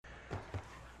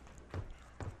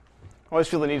I always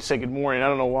feel the need to say good morning. I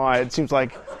don't know why. It seems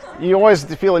like you always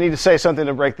feel the need to say something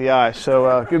to break the ice.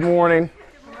 So good morning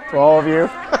to all of you.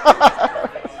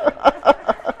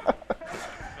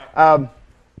 How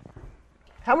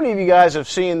many of you guys have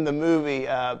seen the movie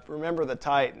Remember the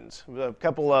Titans? It was a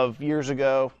couple of years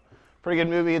ago. Pretty good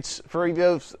movie. It's for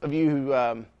those of you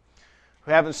who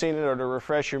haven't seen it, or to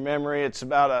refresh your memory, it's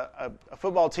about a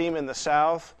football team in the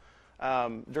South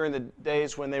during the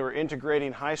days when they were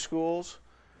integrating high schools.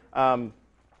 All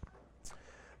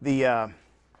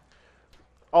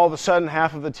of a sudden,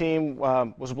 half of the team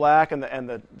was black, and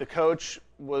the coach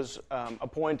was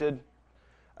appointed.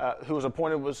 Who was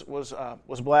appointed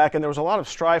was black, and there was a lot of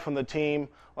strife on the team,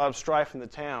 a lot of strife in the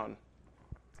town.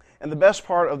 And the best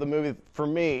part of the movie for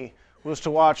me was to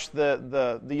watch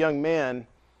the young men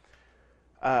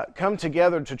come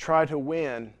together to try to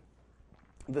win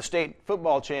the state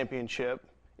football championship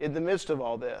in the midst of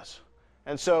all this.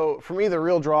 And so for me, the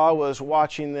real draw was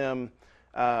watching them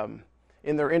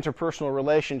in their interpersonal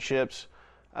relationships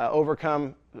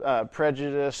overcome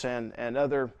prejudice and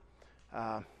other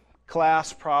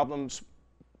class problems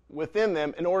within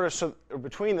them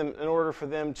between them in order for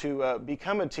them to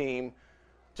become a team,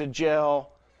 to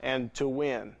gel, and to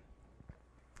win.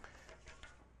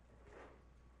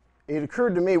 It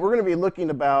occurred to me, we're going to be looking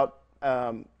about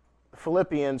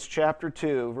Philippians chapter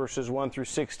 2, verses 1 through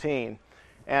 16.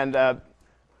 And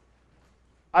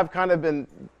I've kind of been,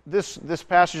 this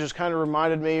passage has kind of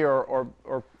reminded me,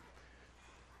 or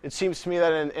it seems to me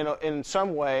that in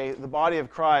some way, the body of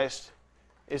Christ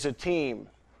is a team.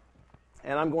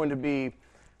 And I'm going to be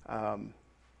kind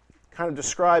of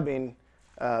describing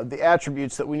the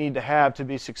attributes that we need to have to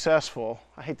be successful.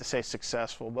 I hate to say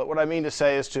successful, but what I mean to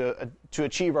say is to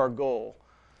achieve our goal.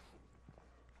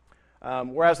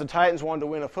 Whereas the Titans wanted to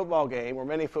win a football game, or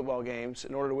many football games,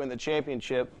 in order to win the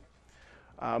championship,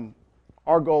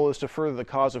 our goal is to further the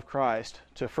cause of Christ,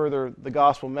 to further the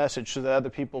gospel message so that other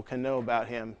people can know about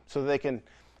Him, so that they can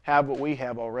have what we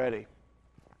have already.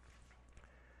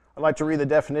 I'd like to read the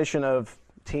definition of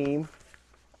team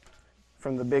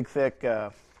from the big, thick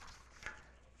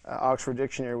Oxford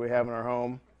Dictionary we have in our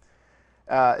home.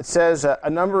 It says, a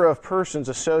number of persons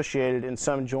associated in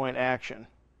some joint action.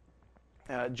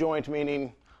 Joint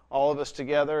meaning all of us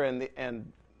together,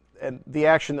 and the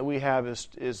action that we have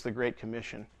is the Great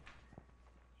Commission.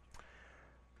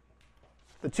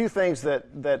 The two things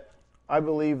that I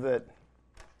believe that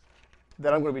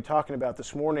I'm going to be talking about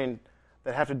this morning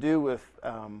that have to do with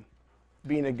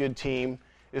being a good team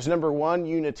is, number one,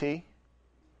 unity,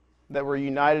 that we're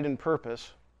united in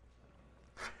purpose.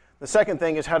 The second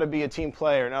thing is how to be a team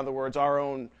player, in other words, our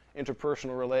own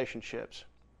interpersonal relationships.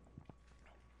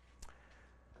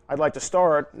 I'd like to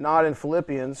start, not in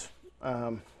Philippians,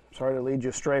 sorry to lead you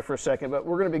astray for a second, but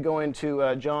we're going to be going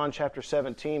to John chapter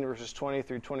 17, verses 20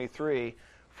 through 23,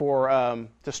 to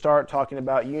start talking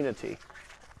about unity.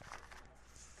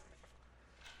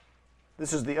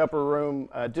 This is the upper room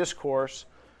discourse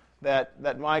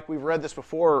that Mike, we've read this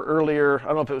before earlier, I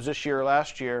don't know if it was this year or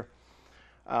last year,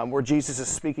 where Jesus is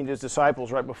speaking to His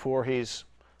disciples right before He's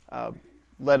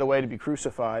led away to be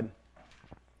crucified.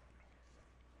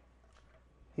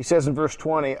 He says in verse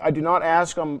 20, I do not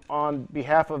ask on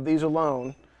behalf of these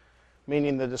alone,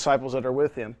 meaning the disciples that are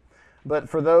with Him, but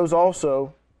for those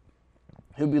also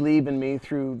who believe in me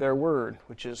through their word,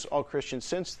 which is all Christians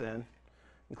since then,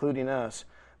 including us,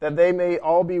 that they may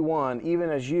all be one, even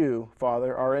as you,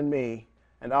 Father, are in me,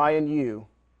 and I in you,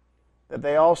 that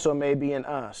they also may be in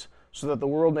us, so that the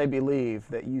world may believe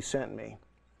that you sent me.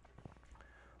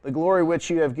 The glory which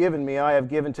you have given me I have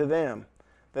given to them,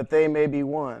 that they may be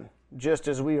one, just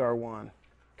as we are one.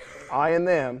 I in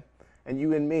them, and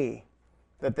you in me,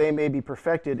 that they may be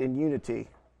perfected in unity,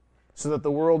 so that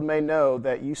the world may know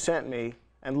that you sent me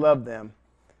and loved them,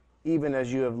 even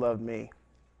as you have loved me.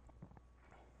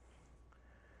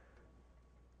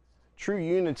 True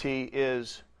unity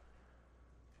is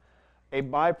a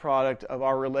byproduct of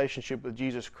our relationship with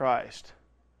Jesus Christ.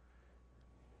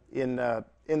 In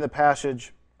the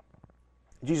passage,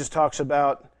 Jesus talks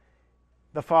about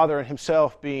the Father and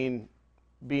Himself being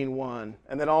one,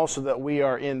 and then also that we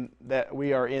are in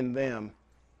them,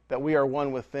 that we are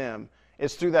one with them.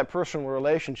 It's through that personal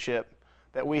relationship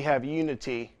that we have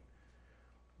unity,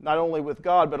 not only with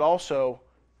God, but also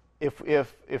if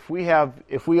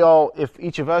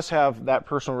each of us have that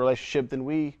personal relationship, then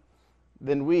we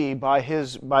by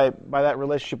that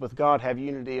relationship with God have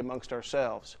unity amongst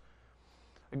ourselves.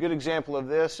 A good example of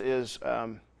this is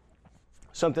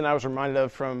something I was reminded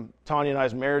of from Tanya and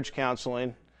I's marriage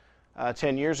counseling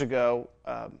 10 years ago,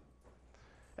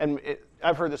 and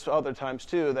I've heard this other times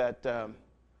too, that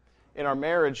in our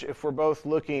marriage, if we're both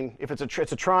looking, if it's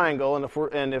a triangle,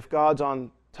 and if God's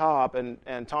on top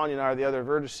and Tanya and I are the other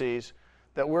vertices,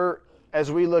 that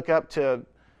as we look up to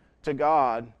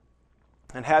God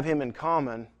and have Him in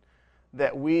common,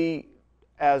 that we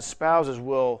as spouses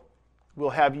will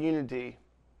have unity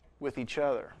with each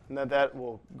other, and that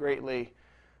will greatly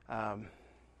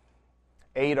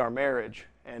aid our marriage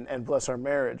and bless our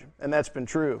marriage. And that's been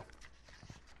true.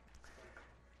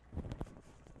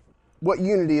 What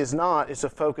unity is not is a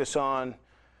focus on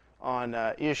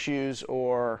issues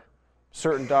or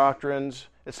certain doctrines.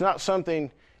 It's not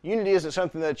something. Unity isn't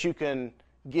something that you can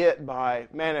get by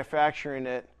manufacturing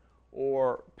it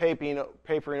or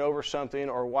papering over something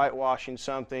or whitewashing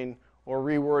something or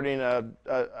rewording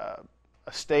a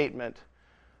statement.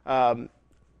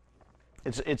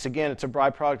 It's a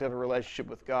byproduct of a relationship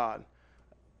with God.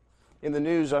 In the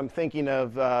news, I'm thinking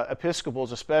of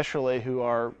Episcopals, especially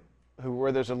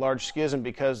where there's a large schism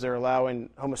because they're allowing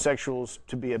homosexuals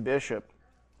to be a bishop.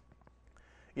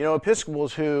 You know,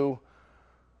 Episcopals who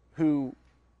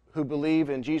believe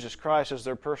in Jesus Christ as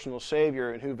their personal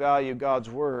Savior and who value God's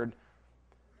Word,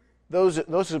 those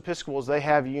Episcopals, they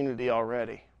have unity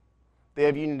already. They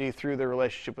have unity through their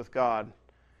relationship with God.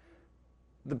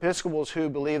 The Episcopals who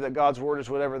believe that God's Word is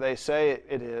whatever they say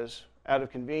it is, out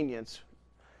of convenience,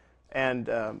 and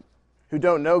who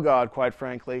don't know God, quite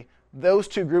frankly, those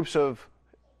two groups of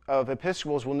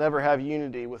Episcopals will never have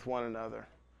unity with one another.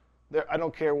 I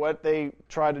don't care what they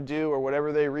try to do or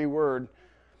whatever they reword,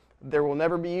 there will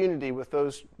never be unity with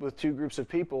two groups of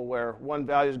people where one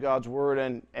values God's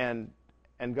Word and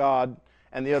God,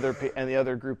 and the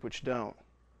other group which don't.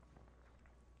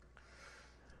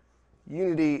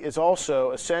 Unity is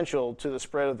also essential to the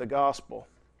spread of the gospel.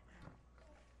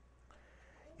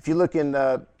 If you look in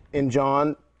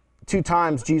John, 2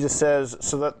 times Jesus says,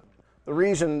 so that the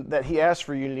reason that he asked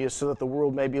for unity is so that the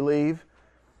world may believe,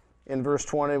 in verse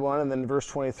 21, and then in verse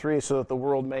 23, so that the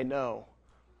world may know.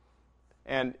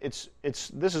 And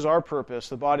this is our purpose.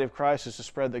 The body of Christ is to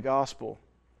spread the gospel.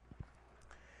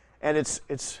 And it's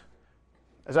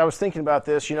as I was thinking about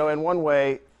this, in one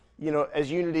way,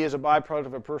 as unity is a byproduct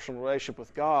of a personal relationship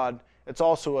with God, it's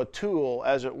also a tool,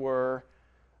 as it were,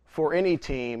 for any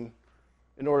team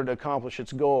in order to accomplish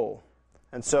its goal.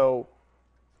 And so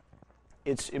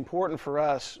it's important for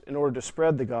us, in order to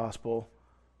spread the gospel,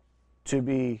 to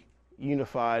be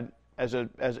unified as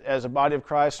a body of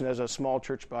Christ and as a small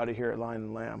church body here at Lion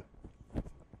and Lamb. I'd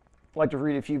like to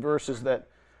read a few verses that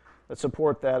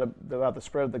support that about the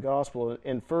spread of the gospel.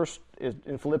 In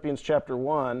Philippians chapter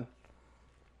 1,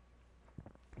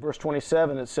 verse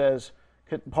 27,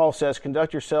 Paul says,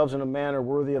 "Conduct yourselves in a manner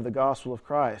worthy of the gospel of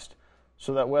Christ,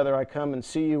 so that whether I come and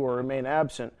see you or remain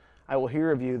absent, I will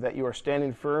hear of you that you are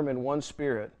standing firm in one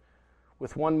spirit,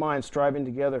 with one mind striving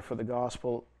together for the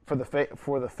gospel, for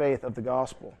the faith of the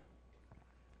gospel."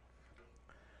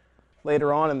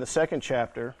 Later on in the second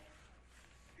chapter,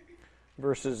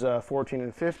 verses 14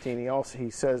 and 15, he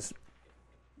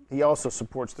also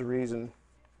supports the reason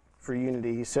for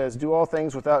unity. He says, "Do all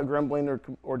things without grumbling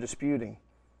or disputing,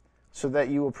 so that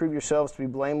you will prove yourselves to be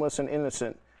blameless and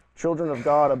innocent, children of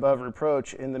God above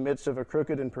reproach in the midst of a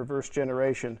crooked and perverse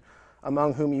generation,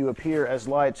 among whom you appear as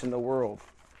lights in the world,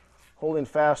 holding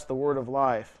fast the word of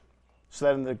life, so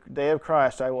that in the day of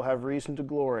Christ I will have reason to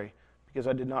glory, because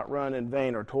I did not run in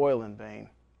vain or toil in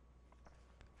vain."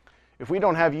 If we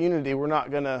don't have unity, we're not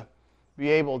going to be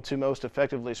able to most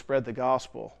effectively spread the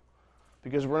gospel,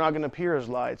 because we're not going to appear as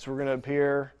lights. We're going to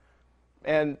appear,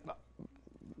 and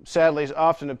sadly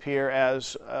often appear,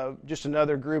 as just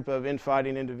another group of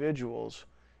infighting individuals.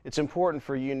 It's important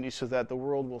for unity so that the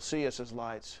world will see us as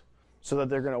lights, so that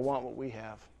they're going to want what we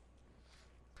have.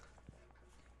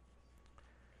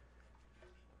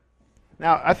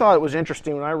 Now, I thought it was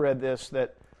interesting when I read this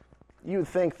that you would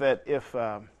think that if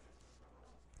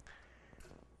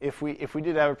we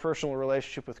did have a personal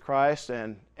relationship with Christ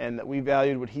and that we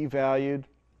valued what He valued,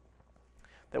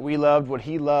 that we loved what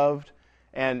He loved,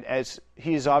 and as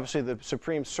He is obviously the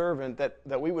supreme servant,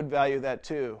 that we would value that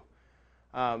too.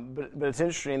 But it's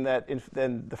interesting that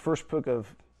in the first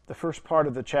part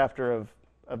of the chapter of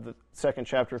the second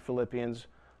chapter of Philippians,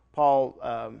 Paul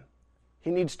he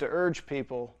needs to urge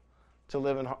people to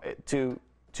live to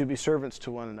be servants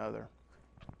to one another.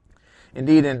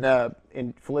 Indeed,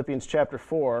 in Philippians chapter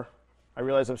 4, I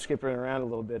realize I'm skipping around a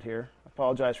little bit here. I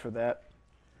apologize for that.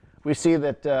 We see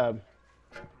that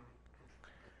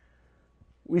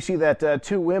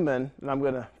two women, and I'm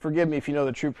going to, forgive me if you know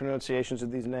the true pronunciations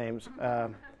of these names. I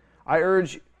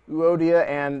urge Euodia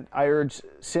and I urge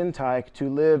Syntyche to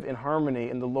live in harmony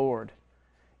in the Lord.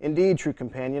 Indeed, true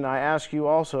companion, I ask you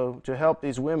also to help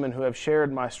these women who have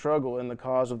shared my struggle in the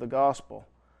cause of the gospel,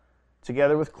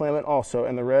 together with Clement also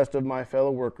and the rest of my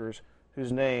fellow workers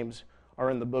whose names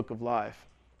are in the book of life.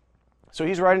 So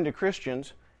he's writing to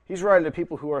Christians. He's writing to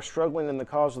people who are struggling in the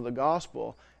cause of the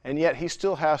gospel, and yet he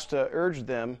still has to urge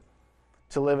them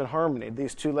to live in harmony,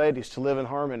 these two ladies to live in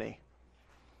harmony.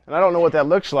 And I don't know what that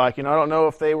looks like. I don't know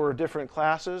if they were different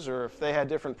classes or if they had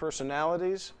different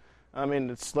personalities.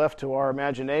 It's left to our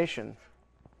imagination.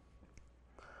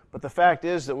 But the fact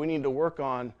is that we need to work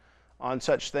on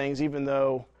such things, even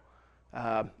though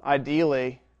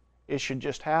ideally it should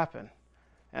just happen.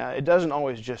 It doesn't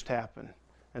always just happen.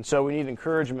 And so we need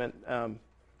encouragement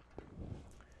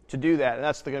to do that. And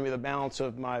that's going to be the balance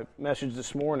of my message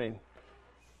this morning,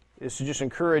 is to just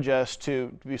encourage us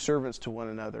to be servants to one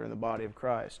another in the body of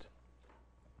Christ.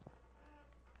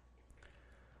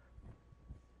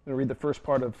 I'm going to read the first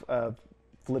part of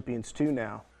Philippians 2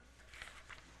 now,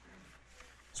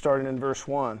 starting in verse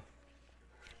 1.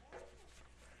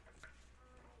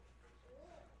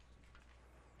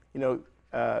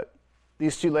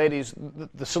 These two ladies,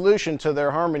 the solution to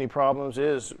their harmony problems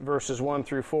is verses 1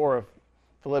 through 4 of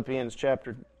Philippians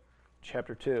chapter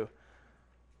 2.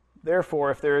 Therefore,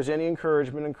 if there is any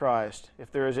encouragement in Christ,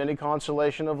 if there is any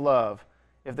consolation of love,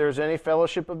 if there is any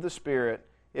fellowship of the Spirit,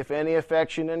 if any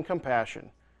affection and compassion.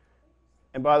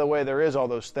 And by the way, there is all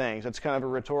those things. It's kind of a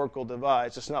rhetorical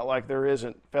device. It's not like there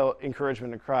isn't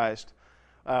encouragement in Christ.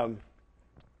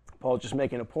 Paul's just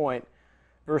making a point.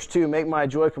 Verse 2, make my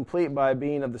joy complete by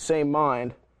being of the same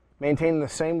mind, maintaining the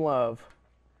same love,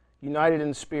 united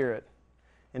in spirit,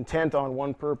 intent on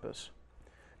one purpose.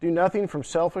 Do nothing from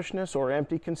selfishness or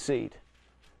empty conceit,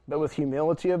 but with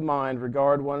humility of mind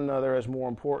regard one another as more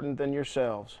important than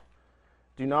yourselves.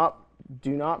 Do not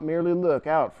merely look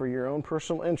out for your own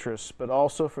personal interests, but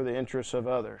also for the interests of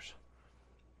others.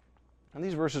 And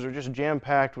these verses are just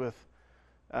jam-packed with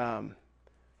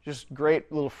just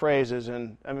great little phrases.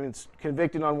 And it's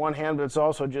convicting on one hand, but it's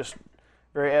also just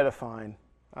very edifying.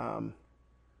 I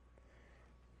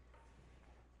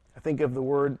think of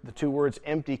the two words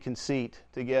empty conceit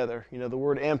together. The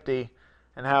word empty,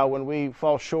 and how when we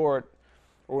fall short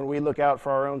or when we look out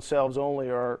for our own selves only,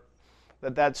 or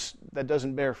that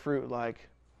doesn't bear fruit like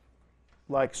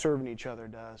serving each other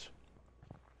does.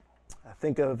 I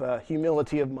think of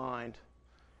humility of mind.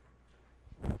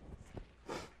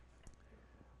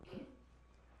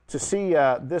 To see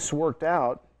this worked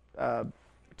out,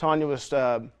 Tanya was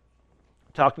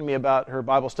talking to me about her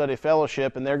Bible study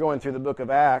fellowship, and they're going through the book of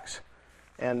Acts,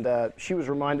 and she was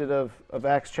reminded of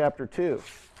Acts chapter 2.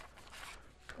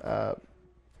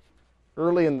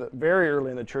 Very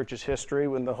early in the church's history,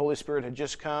 when the Holy Spirit had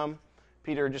just come,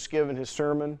 Peter had just given his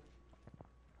sermon.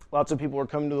 Lots of people were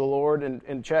coming to the Lord, and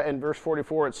in verse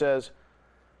 44 it says,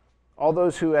 all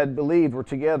those who had believed were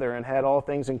together and had all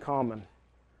things in common.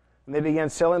 And they began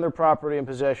selling their property and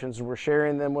possessions and were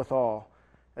sharing them with all,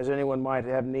 as anyone might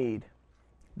have need.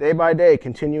 Day by day,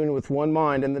 continuing with one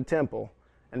mind in the temple,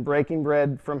 and breaking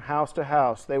bread from house to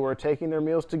house, they were taking their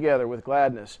meals together with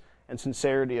gladness and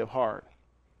sincerity of heart.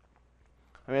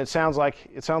 It sounds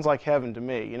like heaven to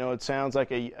me. It sounds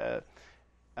like a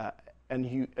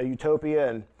utopia.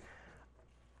 And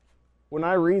when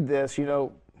I read this,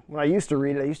 when I used to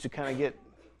read it, I used to kind of get.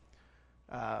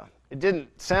 It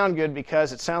didn't sound good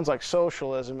because it sounds like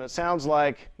socialism. It sounds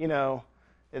like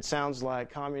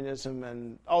communism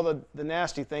and all the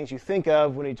nasty things you think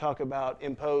of when you talk about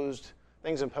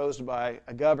things imposed by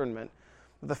a government.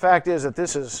 But the fact is that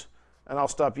this is, and I'll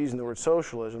stop using the word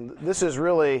socialism, this is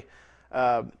really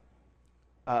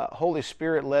Holy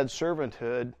Spirit-led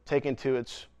servanthood taken to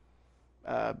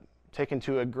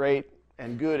a great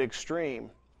and good extreme.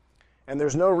 And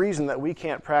there's no reason that we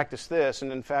can't practice this,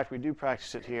 and in fact we do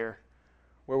practice it here,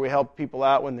 where we help people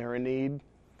out when they're in need,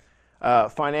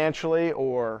 financially,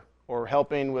 or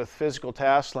helping with physical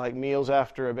tasks like meals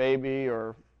after a baby,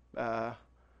 or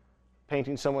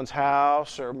painting someone's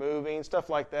house, or moving, stuff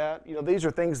like that. These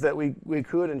are things that we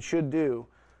could and should do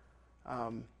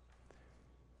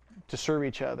to serve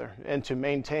each other and to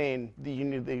maintain the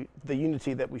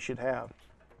unity that we should have.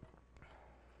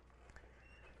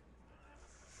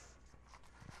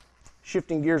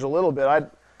 Shifting gears a little bit, I'd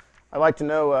like to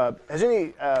know, this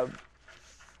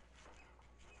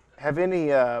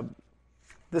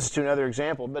is to another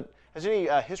example, but has any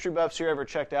history buffs here ever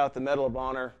checked out the Medal of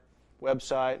Honor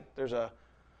website? There's a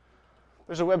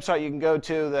website you can go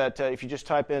to that if you just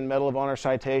type in Medal of Honor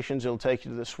citations, it'll take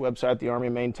you to this website the Army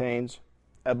maintains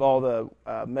of all the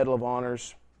Medal of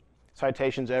Honors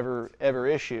citations ever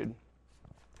issued.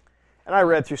 And I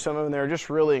read through some of them. They're just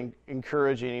really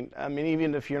encouraging. I mean,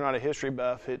 even if you're not a history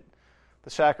buff, the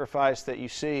sacrifice that you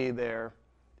see there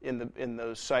in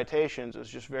those citations is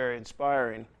just very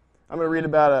inspiring. I'm going to read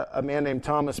about a man named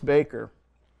Thomas Baker.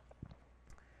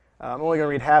 I'm only going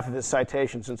to read half of his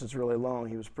citation since it's really long.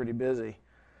 He was pretty busy.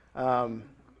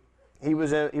 He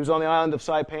was on the island of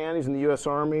Saipan. He's in the U.S.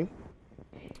 Army.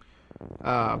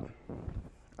 I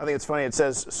think it's funny. It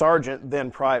says Sergeant, then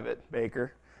Private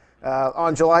Baker.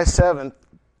 On July 7th,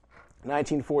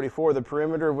 1944, the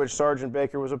perimeter of which Sergeant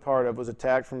Baker was a part of was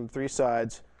attacked from three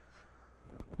sides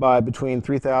by between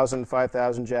 3,000 and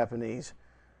 5,000 Japanese.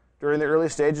 During the early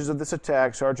stages of this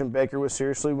attack, Sergeant Baker was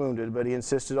seriously wounded, but he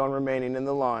insisted on remaining in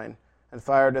the line and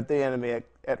fired at the enemy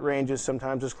at ranges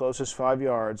sometimes as close as 5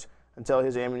 yards until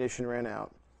his ammunition ran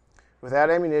out.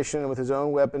 Without ammunition and with his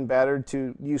own weapon battered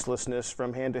to uselessness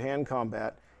from hand-to-hand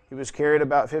combat, he was carried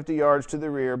about 50 yards to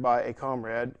the rear by a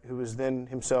comrade who was then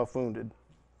himself wounded.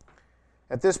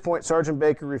 At this point, Sergeant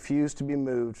Baker refused to be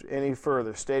moved any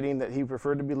further, stating that he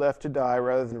preferred to be left to die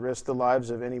rather than risk the lives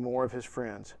of any more of his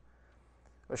friends.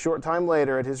 A short time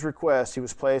later, at his request, he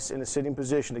was placed in a sitting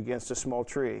position against a small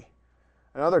tree.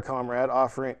 Another comrade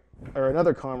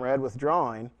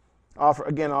withdrawing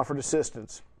offered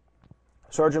assistance.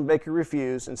 Sergeant Baker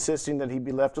refused, insisting that he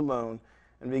be left alone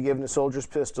and be given a soldier's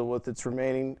pistol with its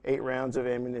remaining 8 rounds of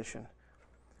ammunition.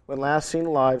 When last seen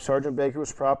alive, Sergeant Baker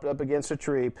was propped up against a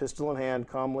tree, pistol in hand,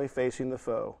 calmly facing the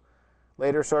foe.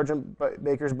 Later, Sergeant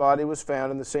Baker's body was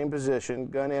found in the same position,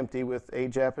 gun empty, with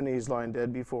 8 Japanese lying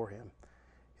dead before him.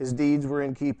 His deeds were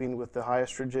in keeping with the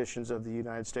highest traditions of the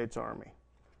United States Army.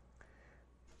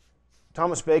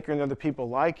 Thomas Baker and other people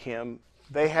like him,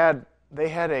 they had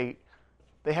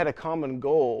a common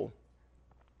goal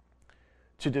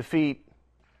to defeat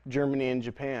Germany and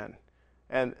Japan,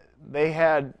 and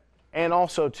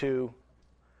also to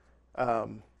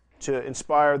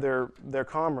inspire their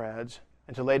comrades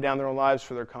and to lay down their own lives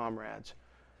for their comrades.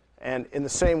 And in the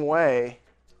same way,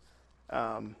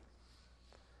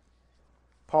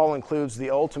 Paul includes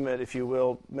the ultimate, if you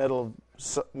will, Medal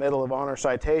of Honor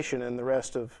citation in the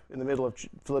middle of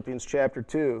Philippians chapter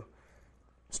 2,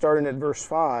 starting at verse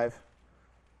 5.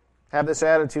 Have this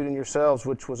attitude in yourselves,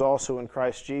 which was also in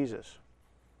Christ Jesus,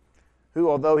 who,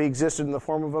 although he existed in the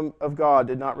form of God,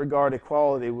 did not regard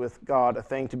equality with God a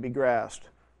thing to be grasped,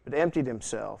 but emptied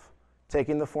himself,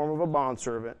 taking the form of a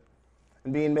bondservant,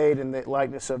 and being made in the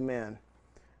likeness of men.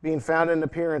 Being found in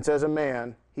appearance as a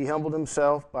man, he humbled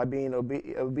himself by being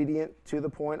obedient to the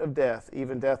point of death,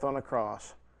 even death on a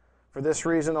cross. For this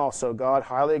reason also God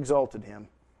highly exalted him,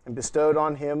 and bestowed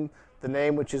on him the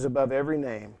name which is above every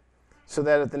name, so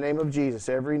that at the name of Jesus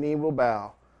every knee will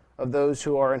bow, of those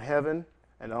who are in heaven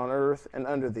and on earth and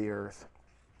under the earth,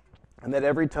 and that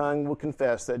every tongue will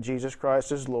confess that Jesus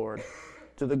Christ is Lord,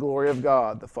 to the glory of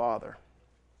God the Father.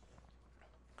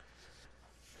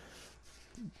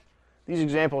 These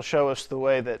examples show us the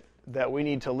way that we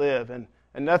need to live, and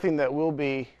nothing that we're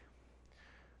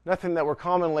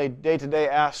commonly day to day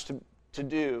asked to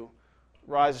do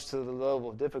rises to the level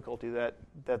of difficulty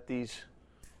that these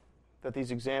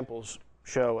examples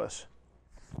show us.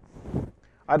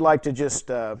 I'd like to just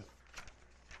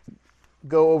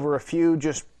go over a few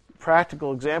just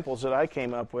practical examples that I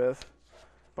came up with.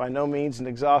 By no means an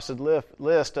exhaustive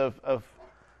list of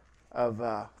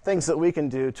things that we can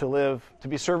do to live, to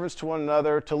be servants to one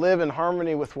another, to live in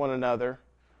harmony with one another,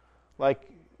 like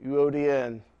Euodia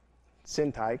and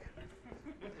Syntyche.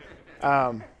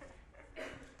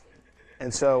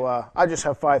 And so I just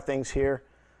have 5 things here,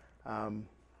 and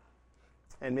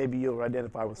maybe you'll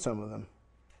identify with some of them.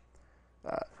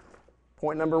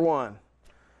 Point number 1,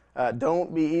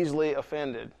 don't be easily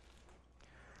offended.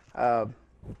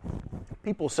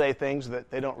 People say things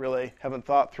that they haven't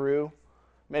thought through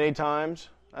many times,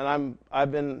 and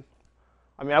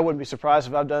I wouldn't be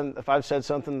surprised if I've said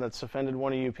something that's offended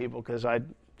one of you people, because I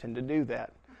tend to do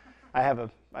that. I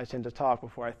tend to talk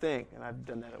before I think, and I've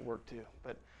done that at work too.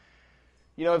 But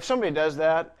if somebody does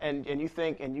that, and you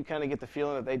think, and you kind of get the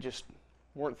feeling that they just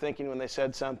weren't thinking when they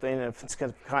said something, and if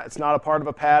it's not a part of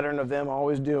a pattern of them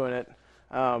always doing it,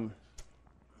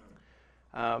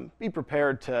 be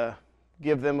prepared to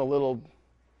give them a little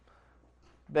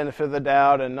benefit of the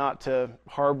doubt and not to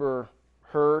harbor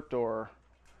hurt or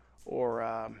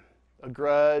a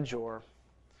grudge, or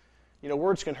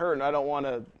words can hurt, and I don't want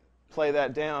to play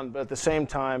that down, but at the same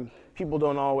time, people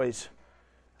don't always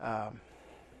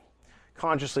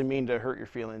consciously mean to hurt your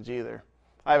feelings either.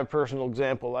 I have a personal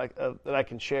example that I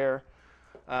can share.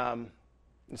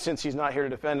 Since he's not here to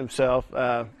defend himself,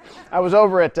 I was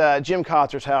over at Jim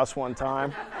Kotzer's house one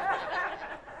time,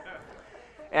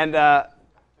 and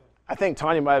I I think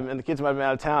Tanya might have been, and the kids might have been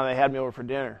out of town, and they had me over for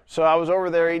dinner. So I was over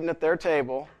there eating at their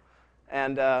table,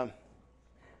 and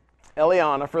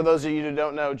Eliana, for those of you who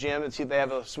don't know Jim, they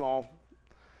have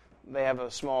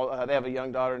a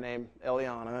young daughter named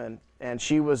Eliana, and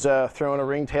she was throwing a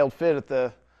ring-tailed fit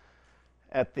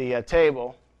at the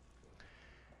table.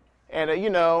 And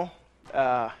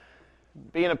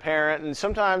being a parent, and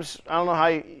sometimes I don't know how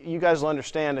you guys will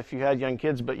understand if you had young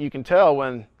kids, but you can tell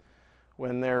when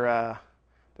they're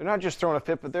not just throwing a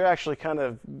fit, but they're actually kind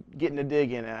of getting a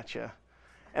dig in at you.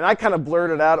 And I kind of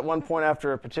blurted out at one point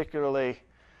after a particularly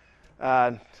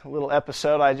little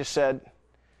episode. I just said,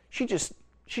 "She just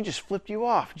flipped you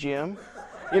off, Jim."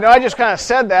 I just kind of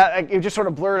said that. I just sort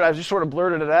of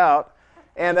blurted it out,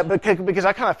 and because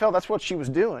I kind of felt that's what she was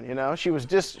doing. She's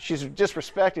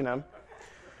disrespecting him.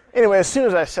 Anyway, as soon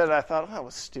as I said it, I thought, that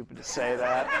was stupid to say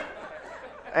that.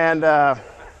 And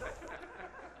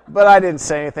but I didn't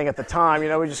say anything at the time.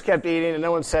 We just kept eating, and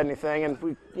no one said anything,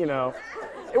 and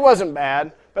it wasn't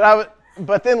bad.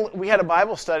 But then we had a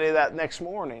Bible study that next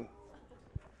morning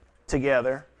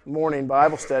together, morning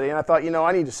Bible study, and I thought,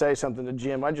 I need to say something to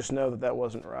Jim. I just know that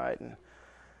wasn't right,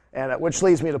 and which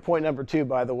leads me to point number 2,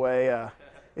 by the way.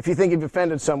 If you think you've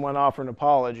offended someone, offer an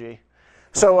apology.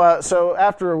 So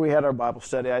after we had our Bible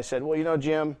study, I said, well,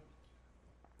 Jim,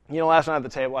 last night at the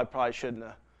table, I probably shouldn't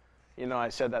have, I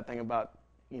said that thing about,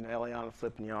 Eliana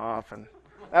flipping you off, and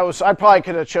I probably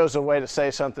could have chose a way to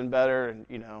say something better, and,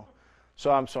 so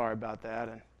I'm sorry about that.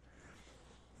 And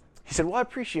he said, well, I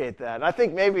appreciate that. And I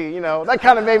think maybe, that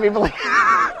kind of made me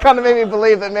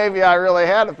believe that maybe I really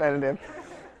had offended him.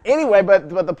 Anyway, but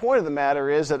the point of the matter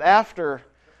is that after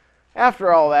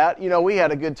all that, we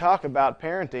had a good talk about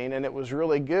parenting, and it was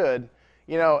really good.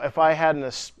 If I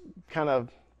hadn't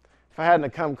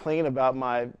come clean about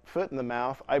my foot in the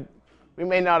mouth, we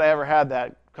may not have ever had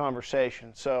that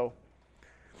conversation. So,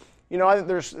 I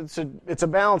think it's a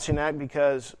balancing act,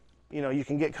 because you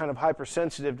can get kind of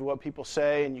hypersensitive to what people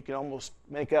say, and you can almost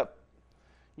you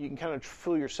can kind of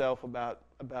fool yourself about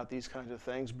these kinds of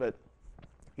things. But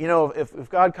if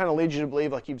God kind of leads you to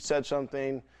believe like you've said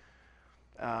something,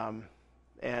 and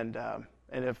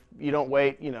if you don't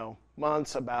wait,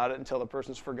 months about it until the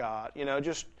person's forgot,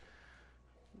 just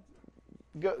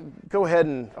go ahead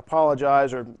and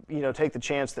apologize, or take the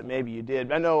chance that maybe you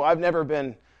did. I know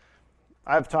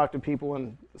I've talked to people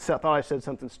and thought I said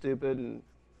something stupid, and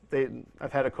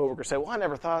I've had a coworker say, "Well, I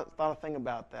never thought a thing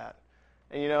about that,"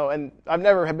 and and I've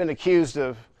never been accused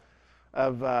of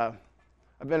I've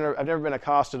never been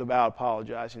accosted about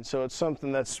apologizing. So it's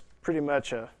something that's pretty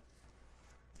much a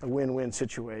win-win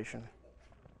situation.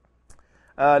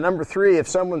 Number 3, if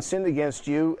someone sinned against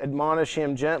you, admonish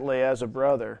him gently as a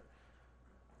brother.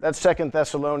 That's 2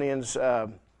 Thessalonians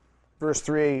verse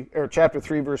 3, or chapter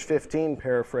 3, verse 15,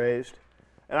 paraphrased.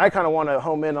 And I kind of want to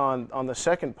home in on the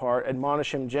second part,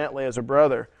 admonish him gently as a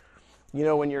brother.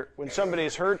 When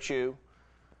somebody's hurt you,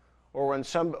 or when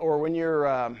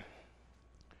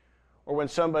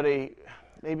somebody,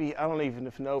 maybe I don't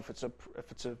even know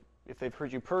if they've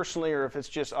hurt you personally, or if it's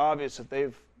just obvious that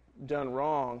they've done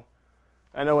wrong.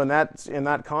 I know in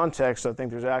that context, I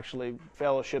think there's actually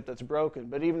fellowship that's broken.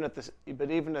 But even at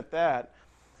that,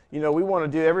 we want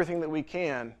to do everything that we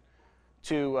can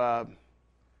to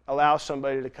allow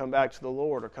somebody to come back to the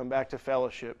Lord or come back to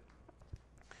fellowship.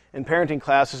 In parenting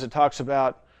classes, it talks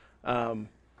about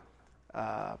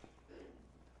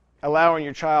allowing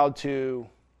your child to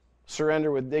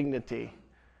surrender with dignity,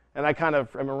 and I kind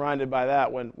of am reminded by that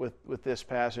with this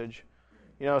passage.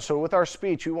 So with our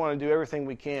speech, we want to do everything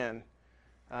we can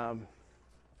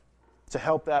to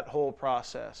help that whole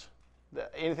process.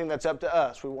 Anything that's up to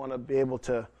us, we want to be able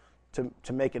to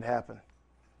make it happen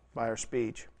by our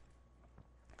speech.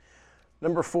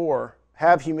 Number 4,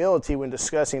 have humility when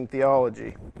discussing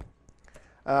theology.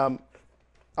 I'll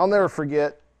never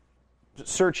forget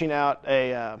searching out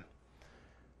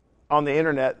on the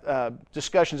internet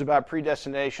discussions about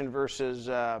predestination versus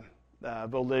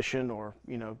volition, or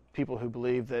people who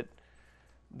believe that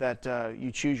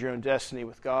you choose your own destiny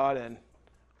with God, and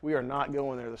we are not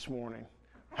going there this morning.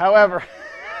 However,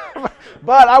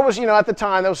 but I was, at the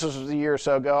time, this was a year or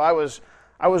so ago, I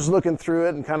was looking through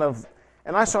it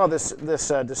and I saw this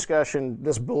discussion,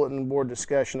 this bulletin board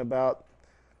discussion about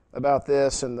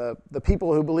this, and the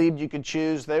people who believed you could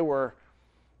choose, they were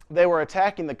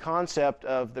attacking the concept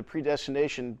of the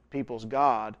predestination people's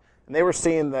God, and they were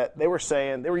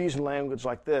using language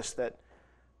like this,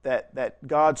 that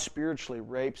God spiritually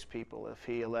rapes people if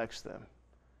He elects them.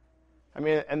 I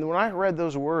mean, and when I read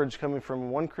those words coming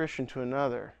from one Christian to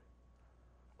another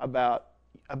about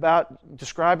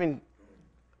describing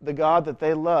the God that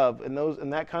they love in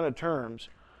that kind of terms,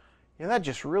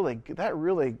 that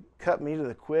really cut me to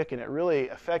the quick, and it really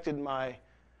affected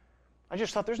I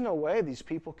just thought, there's no way these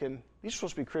are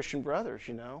supposed to be Christian brothers,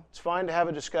 It's fine to have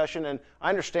a discussion, and I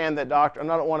understand that doctrine.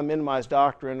 I don't want to minimize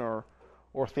doctrine or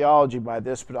theology by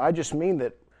this, but I just mean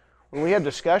that when we have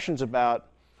discussions about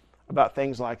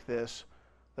things like this,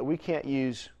 that we can't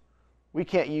use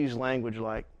language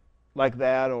like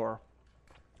that, or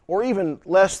even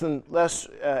less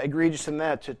egregious than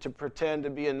that, to pretend to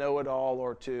be a know-it-all,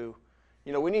 or to,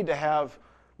 we need to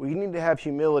have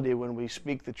humility when we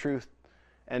speak the truth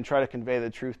and try to convey the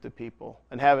truth to people,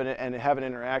 and have an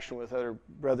interaction with other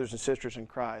brothers and sisters in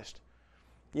Christ.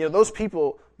 Those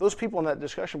people on that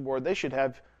discussion board, they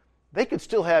could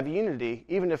still have unity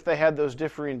even if they had those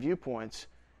differing viewpoints,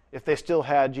 if they still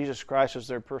had Jesus Christ as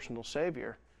their personal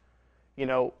Savior.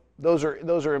 Those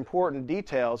are important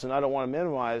details, and I don't want to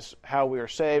minimize how we are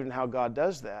saved and how God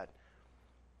does that.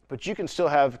 But you can still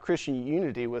have Christian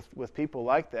unity with people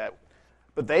like that,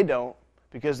 but they don't,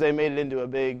 because they made it into a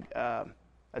big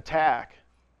attack,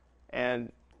 and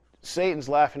Satan's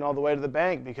laughing all the way to the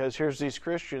bank, because here's these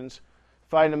Christians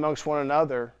fighting amongst one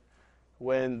another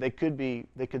when they could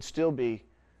still be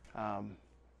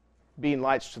being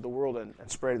lights to the world and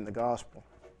spreading the gospel.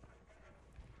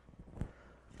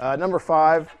 Number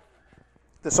 5,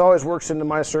 this always works into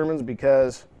my sermons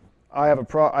because I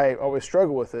always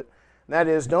struggle with it, and that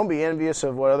is, don't be envious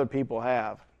of what other people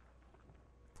have.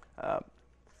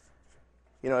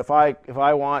 If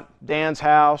I want Dan's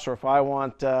house, or if I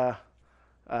want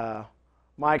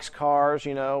Mike's cars,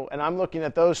 and I'm looking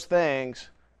at those things,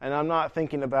 and I'm not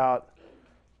thinking about,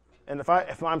 and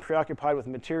if I'm preoccupied with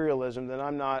materialism, then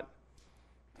I'm not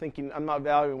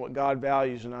valuing what God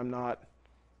values, and I'm not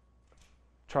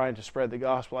trying to spread the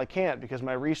gospel. I can't, because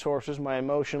my resources, my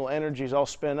emotional energy is all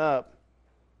spent up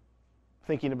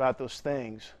thinking about those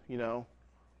things.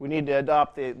 We need to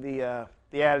adopt the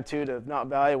attitude of not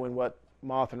valuing what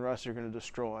moth and rust are going to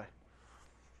destroy.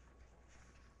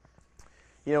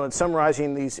 In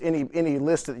summarizing any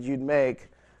list that you'd make,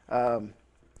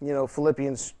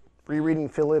 rereading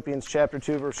Philippians chapter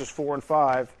 2, verses 4 and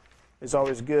 5 is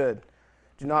always good.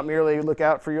 Do not merely look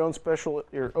out for your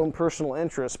own personal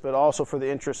interests, but also for the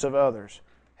interests of others,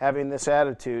 having this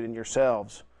attitude in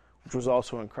yourselves, which was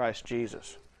also in Christ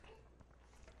Jesus.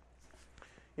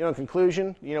 In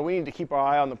conclusion, we need to keep our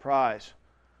eye on the prize.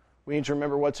 We need to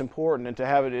remember what's important and to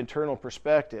have an internal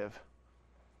perspective.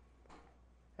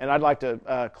 And I'd like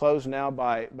to close now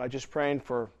by just praying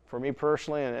for me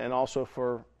personally, and also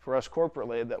for us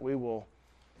corporately, that we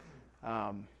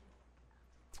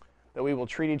will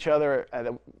treat each other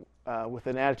with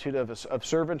an attitude of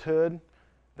servanthood,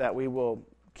 that we will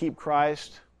keep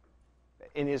Christ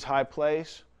in His high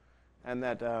place, and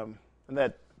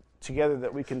that together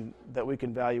that we can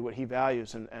value what He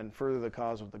values and further the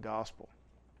cause of the gospel.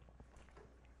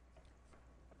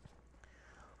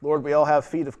 Lord, we all have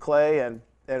feet of clay,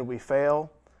 and we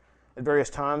fail at various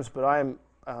times, but I am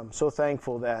so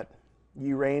thankful that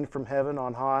You reign from heaven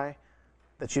on high,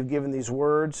 that You've given these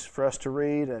words for us to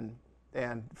read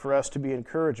and for us to be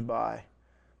encouraged by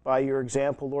Your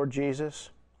example, Lord Jesus,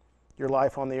 Your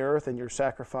life on the earth and Your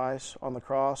sacrifice on the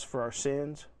cross for our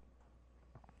sins.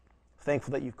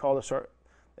 Thankful that You've called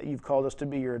us to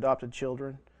be Your adopted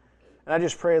children. And I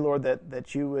just pray, Lord,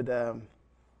 that You would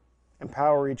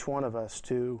empower each one of us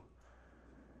to,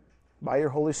 by Your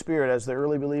Holy Spirit, as the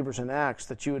early believers in Acts,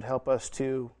 that You would help us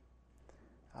to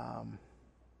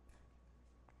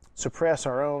suppress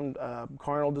our own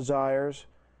carnal desires,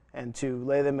 and to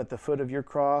lay them at the foot of Your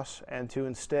cross, and to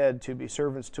instead to be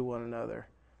servants to one another,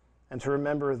 and to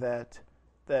remember that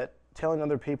telling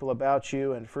other people about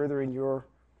You and furthering Your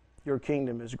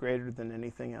kingdom is greater than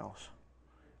anything else.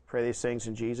 Pray these things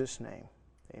in Jesus' name.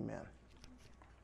 Amen.